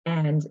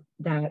 and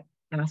that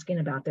asking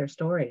about their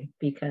story.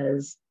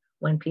 Because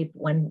when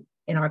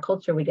in our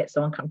culture we get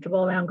so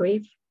uncomfortable around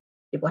grief,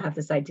 people have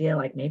this idea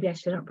like, maybe I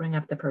shouldn't bring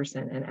up the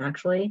person. And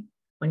actually,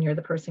 when you're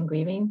the person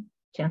grieving,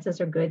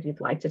 chances are good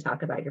you'd like to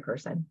talk about your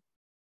person.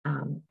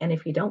 And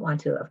if you don't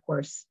want to, of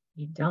course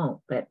you don't,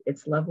 but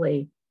it's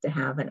lovely to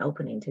have an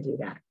opening to do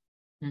that.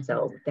 Mm-hmm.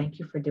 So thank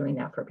you for doing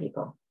that for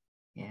people.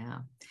 Yeah.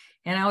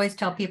 And I always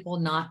tell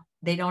people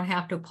they don't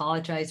have to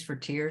apologize for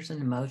tears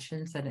and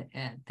emotions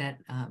that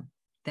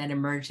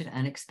emerge at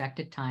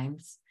unexpected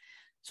times.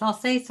 So I'll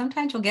say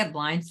sometimes you'll get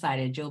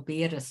blindsided. You'll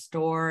be at a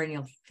store and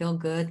you'll feel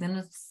good. Then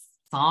a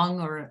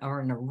song or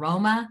an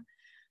aroma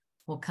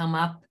will come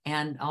up,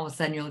 and all of a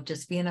sudden you'll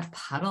just be in a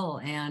puddle,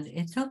 and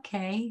it's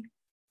okay.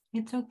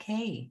 It's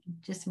okay.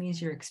 It just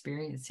means you're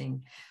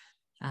experiencing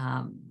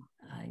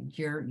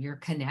your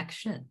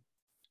connection.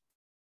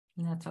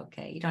 And that's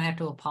okay. You don't have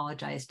to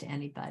apologize to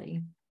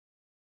anybody.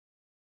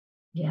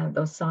 Yeah,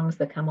 those songs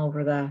that come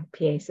over the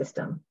PA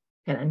system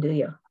can undo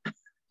you.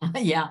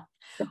 Yeah.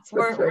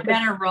 Or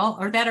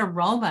that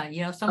aroma,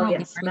 you know,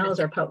 smells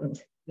are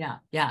potent. Yeah.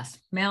 Yeah.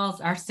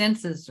 Smells, our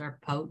senses are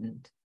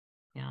potent.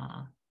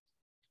 Yeah.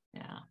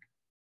 Yeah.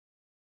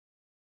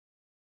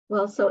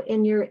 Well, so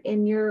in your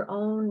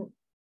own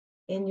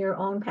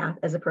path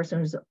as a person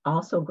who's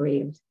also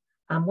grieved,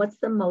 what's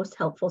the most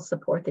helpful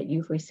support that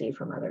you've received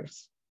from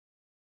others?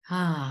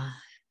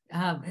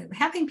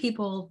 Having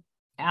people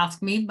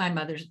ask me my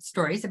mother's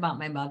stories about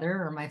my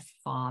mother or my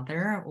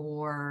father,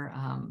 or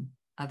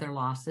other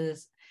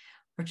losses,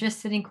 or just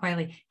sitting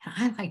quietly.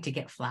 I like to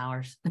get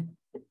flowers.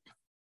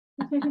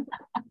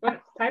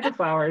 What type of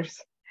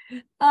flowers?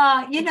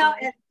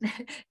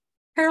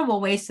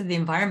 Terrible waste of the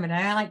environment.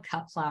 I like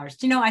cut flowers.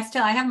 You know, I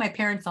have my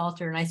parents'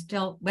 altar,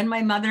 and when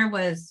my mother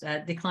was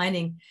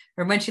declining,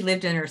 or when she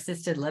lived in her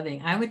assisted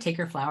living, I would take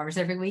her flowers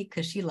every week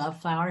because she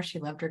loved flowers. She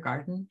loved her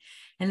garden.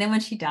 And then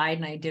when she died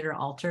and I did her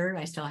altar,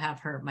 I still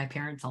have my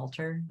parents'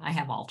 altar. I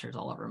have altars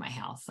all over my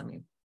house. I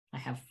mean, I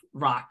have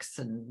rocks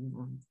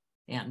and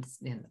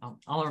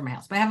all over my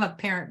house. But I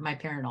have my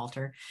parent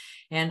altar,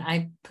 and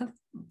I put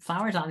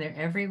flowers on there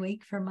every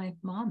week for my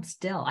mom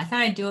still. I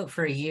thought I'd do it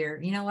for a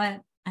year. You know what?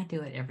 I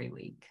do it every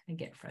week. I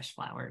get fresh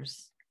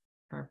flowers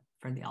for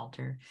the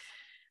altar.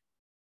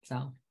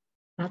 So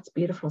that's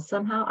beautiful.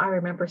 Somehow I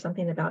remember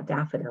something about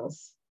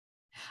daffodils.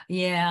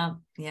 Yeah.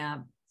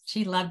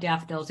 She loved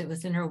daffodils. It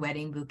was in her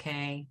wedding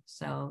bouquet.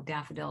 So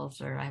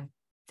daffodils, I have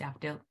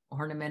daffodil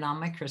ornament on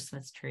my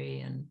Christmas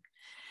tree. And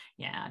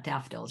yeah,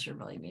 daffodils are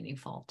really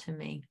meaningful to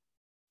me.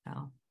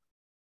 So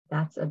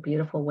that's a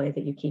beautiful way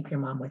that you keep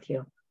your mom with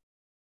you.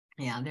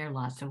 Yeah, there are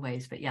lots of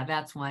ways, but yeah,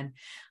 that's one.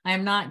 I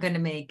am not going to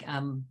make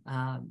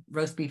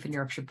roast beef and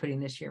Yorkshire pudding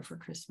this year for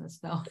Christmas,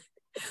 though,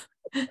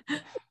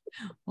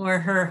 or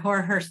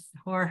her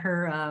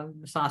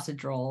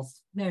sausage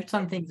rolls. There's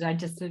some things I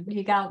just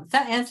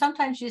and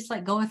sometimes you just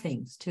let go of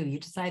things too. You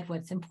decide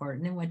what's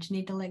important and what you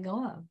need to let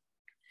go of.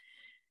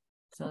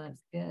 So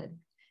that's good.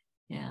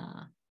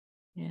 Yeah.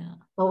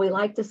 Well, we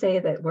like to say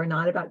that we're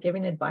not about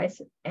giving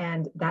advice,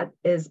 and that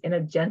is in a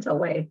gentle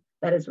way.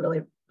 That is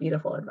really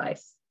beautiful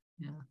advice.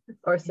 Yeah.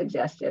 Or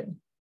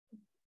suggestion.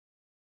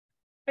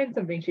 And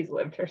something she's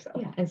lived herself.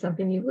 Yeah, and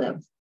something you've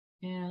lived.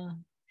 Yeah.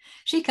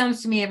 She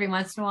comes to me every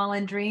once in a while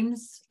in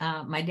dreams.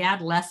 My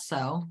dad less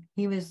so.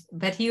 He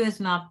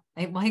wasn't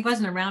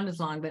around as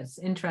long, but it's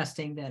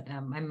interesting that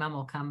my mom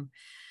will come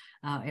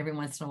every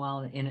once in a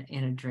while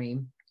in a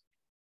dream.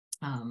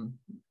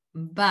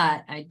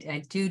 But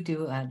I do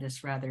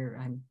this rather,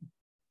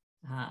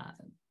 I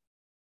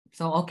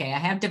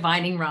have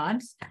divining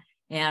rods,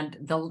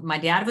 and my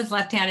dad was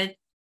left-handed.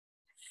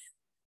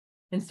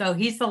 And so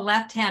he's the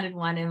left-handed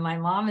one, and my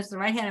mom is the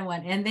right-handed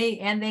one. And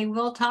they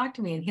will talk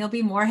to me, and he'll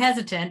be more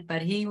hesitant,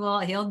 but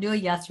he'll do a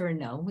yes or a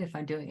no if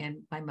I'm doing,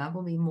 and my mom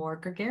will be more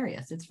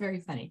gregarious. It's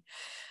very funny.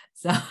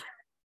 So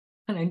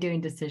when I'm doing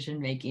decision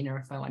making, or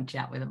if I want to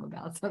chat with him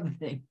about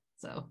something.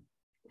 So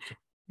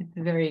it's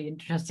very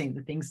interesting,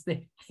 the things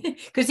that,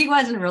 because he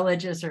wasn't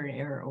religious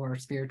or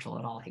spiritual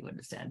at all, he would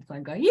have said. So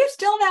I'm going, you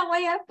still that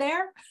way up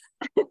there?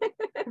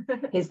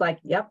 He's like,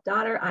 yep,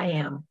 daughter, I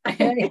am.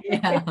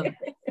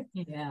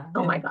 Yeah.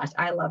 Oh my gosh,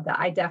 I love that.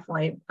 I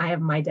have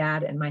my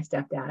dad and my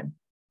stepdad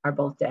are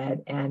both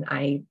dead, and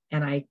I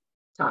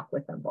talk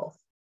with them both,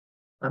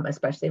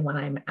 especially when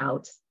I'm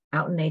out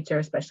in nature,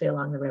 especially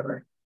along the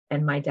river.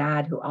 And my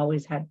dad, who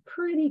always had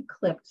pretty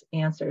clipped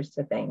answers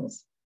to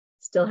things,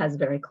 still has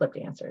very clipped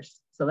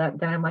answers. So then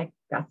I'm like,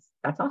 that's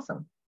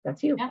awesome.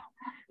 That's you.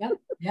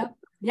 Yep.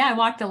 Yeah, I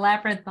walked the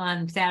labyrinth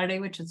on Saturday,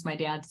 which was my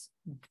dad's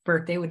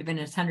birthday, would have been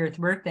his 100th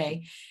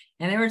birthday.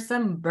 And there was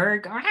some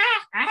bird.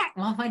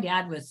 Well, my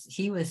dad was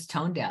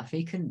tone deaf.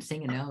 He couldn't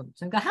sing a note.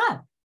 So I go,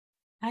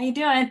 how you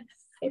doing?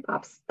 Hey,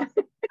 Pops.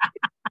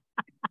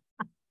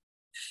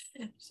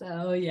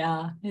 So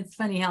yeah, it's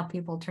funny how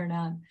people turn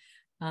out.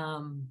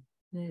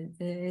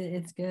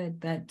 It's good,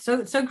 but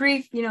so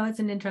grief, it's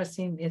an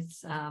interesting,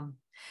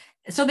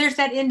 so there's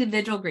that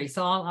individual grief.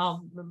 So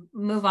I'll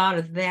move out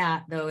of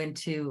that though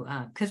into,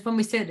 because when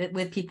we sit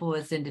with people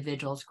as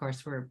individuals, of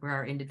course, we're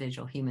our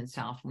individual human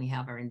self and we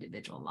have our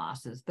individual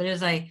losses. But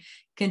as I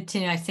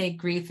continue, I say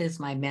grief is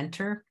my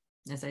mentor,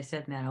 as I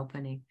said in that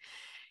opening.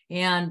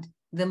 And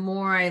the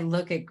more I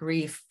look at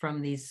grief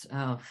from these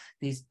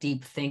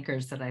deep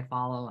thinkers that I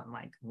follow, I'm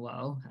like,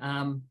 whoa.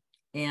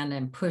 And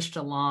I'm pushed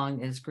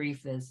along as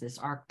grief is this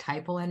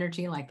archetypal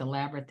energy, like the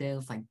labyrinth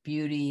is, like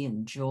beauty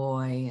and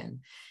joy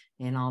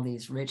and all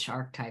these rich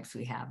archetypes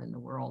we have in the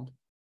world.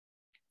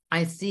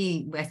 I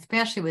see,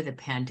 especially with the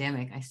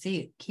pandemic, I see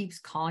it keeps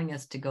calling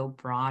us to go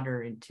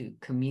broader into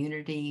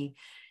community.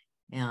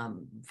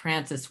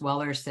 Francis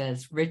Weller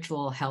says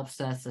ritual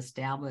helps us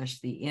establish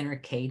the inner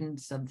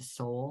cadence of the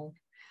soul.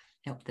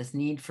 This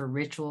need for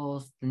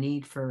rituals,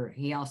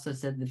 he also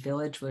said the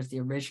village was the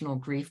original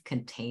grief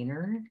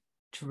container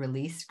to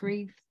release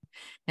grief.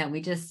 That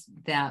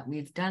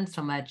we've done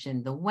so much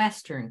in the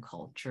Western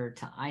culture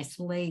to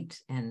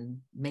isolate and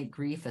make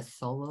grief a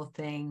solo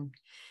thing,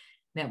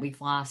 that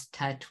we've lost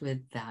touch with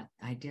that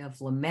idea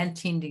of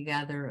lamenting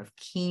together, of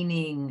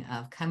keening,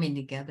 of coming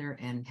together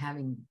and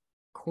having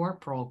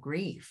corporate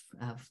grief,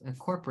 of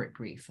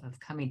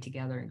coming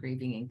together and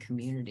grieving in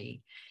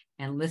community,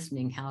 and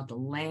listening how the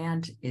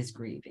land is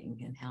grieving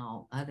and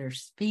how other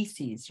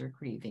species are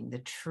grieving, the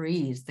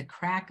trees, the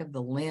crack of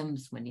the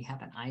limbs when you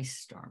have an ice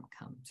storm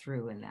come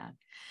through in that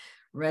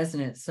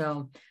resonance.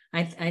 So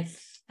I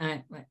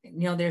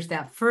there's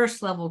that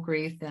first level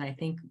grief that I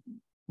think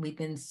we've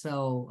been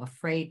so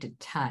afraid to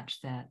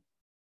touch, that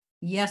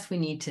yes, we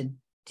need to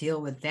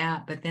deal with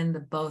that, but then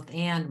the both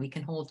and we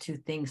can hold two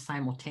things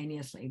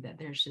simultaneously, that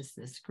there's just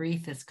this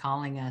grief is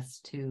calling us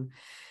to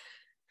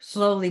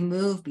slowly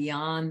move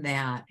beyond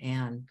that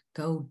and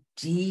go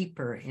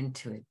deeper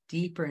into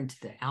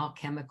the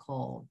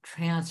alchemical,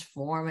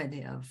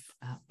 transformative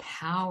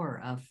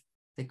power of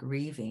the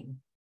grieving,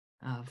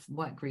 of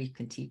what grief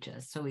can teach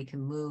us, so we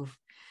can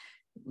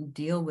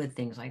deal with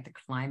things like the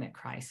climate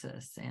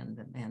crisis and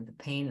the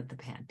pain of the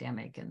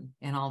pandemic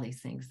and all these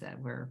things that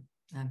we're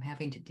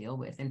having to deal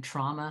with, and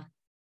trauma.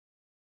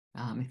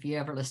 If you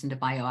ever listen to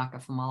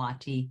Bioaka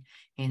Malati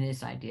and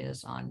his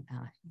ideas on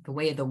the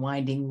way of the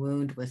winding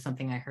wound, was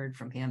something I heard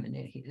from him, and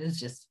it was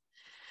just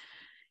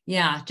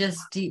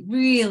deep,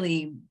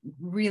 really,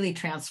 really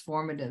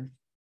transformative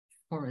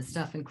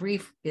stuff. And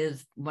grief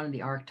is one of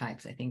the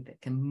archetypes, I think,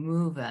 that can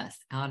move us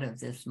out of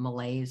this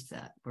malaise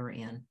that we're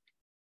in.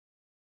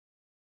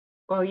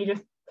 Well, you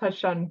just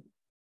touched on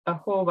a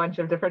whole bunch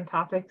of different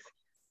topics.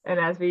 And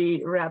as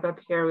we wrap up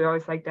here, we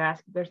always like to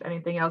ask if there's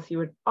anything else you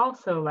would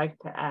also like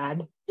to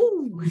add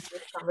to this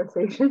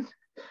conversation.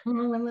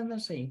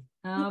 Let's see.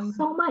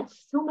 So much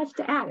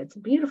to add. It's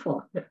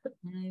beautiful. I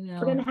know.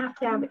 We're going to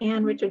have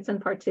Anne Richardson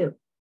part 2.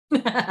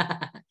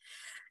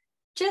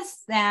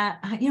 Just that,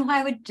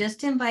 I would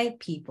just invite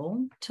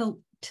people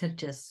to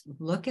just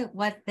look at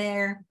what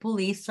their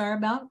beliefs are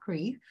about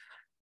grief,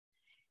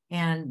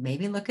 and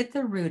maybe look at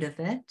the root of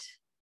it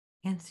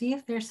and see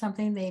if there's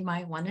something they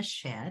might want to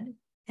shed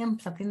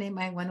and something they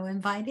might want to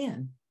invite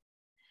in.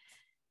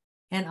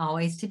 And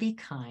always to be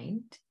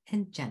kind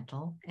and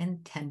gentle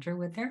and tender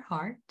with their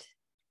heart.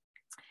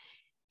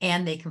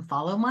 And they can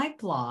follow my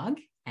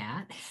blog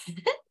at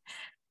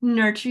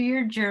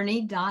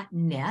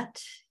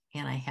nurtureyourjourney.net.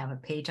 And I have a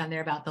page on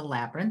there about the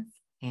labyrinth.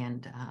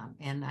 And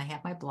I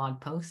have my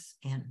blog posts.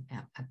 And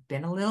I've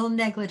been a little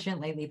negligent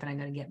lately, but I'm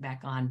going to get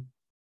back on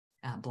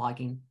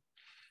blogging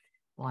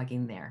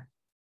there.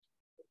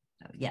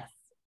 So yes.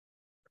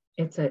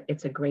 It's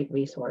a great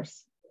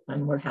resource,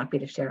 and we're happy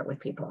to share it with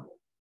people.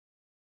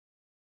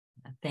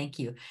 Thank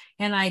you.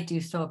 And I do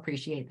so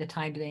appreciate the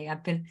time today.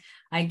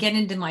 I get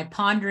into my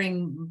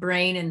pondering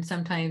brain, and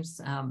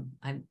sometimes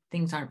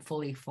things aren't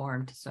fully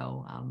formed.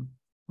 So I'll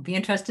be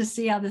interested to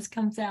see how this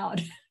comes out.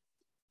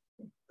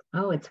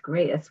 Oh, it's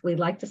great. We'd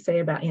like to say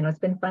about, it's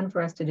been fun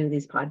for us to do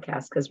these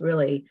podcasts, because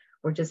really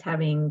we're just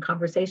having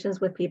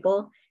conversations with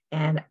people,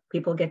 and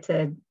people get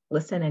to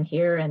listen and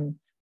hear, and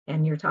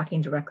you're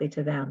talking directly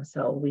to them.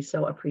 So we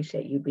so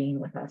appreciate you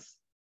being with us.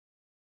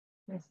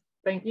 Yes.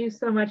 Thank you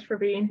so much for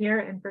being here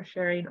and for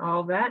sharing all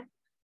of that.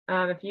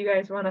 If you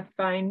guys want to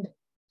find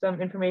some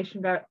information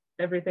about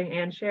everything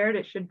Anne shared,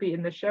 it should be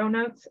in the show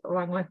notes,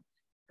 along with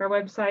her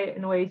website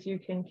and ways you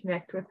can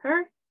connect with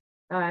her.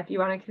 If you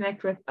want to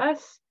connect with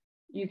us,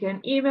 you can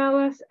email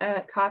us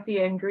at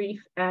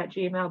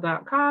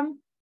coffeeandgrief@gmail.com.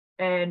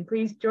 And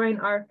please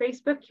join our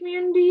Facebook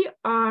community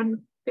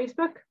on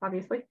Facebook,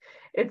 obviously.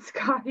 It's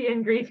Coffee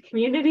and Grief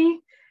Community,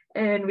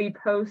 and we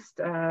post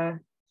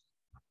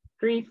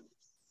grief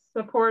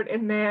support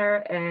in there,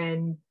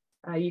 and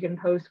you can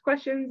post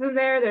questions in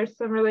there. There's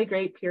some really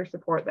great peer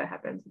support that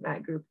happens in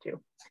that group too.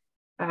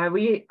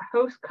 We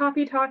host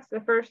coffee talks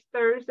the first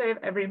Thursday of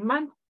every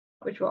month,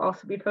 which will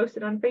also be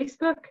posted on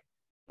Facebook.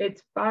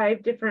 It's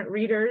 5 different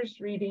readers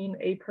reading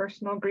a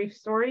personal grief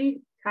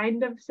story,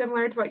 kind of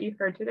similar to what you've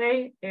heard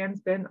today.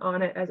 Anne's been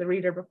on it as a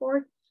reader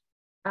before.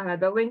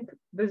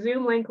 The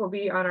Zoom link will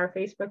be on our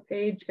Facebook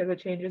page because it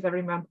changes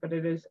every month, but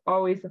it is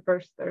always the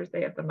first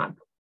Thursday of the month.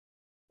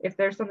 If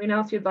there's something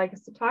else you'd like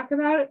us to talk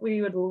about,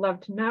 we would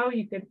love to know.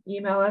 You can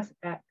email us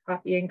at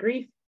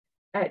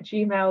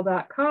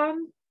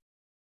coffeeandgrief@gmail.com.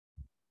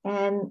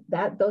 And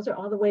those are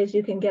all the ways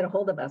you can get a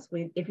hold of us.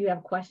 If you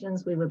have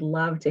questions, we would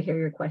love to hear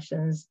your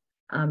questions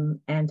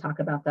and talk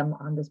about them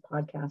on this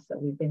podcast that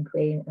we've been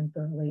creating and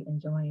thoroughly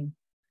enjoying.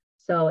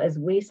 So as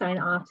we sign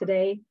off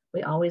today,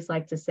 we always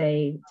like to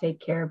say, take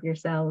care of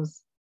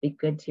yourselves, be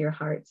good to your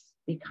hearts,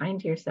 be kind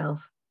to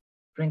yourself,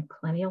 drink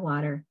plenty of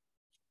water,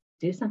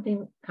 do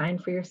something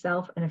kind for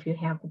yourself, and if you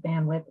have the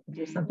bandwidth,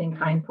 do something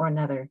kind for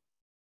another.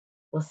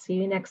 We'll see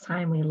you next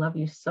time. We love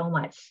you so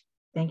much.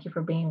 Thank you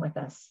for being with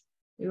us.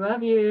 We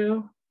love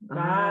you. Bye.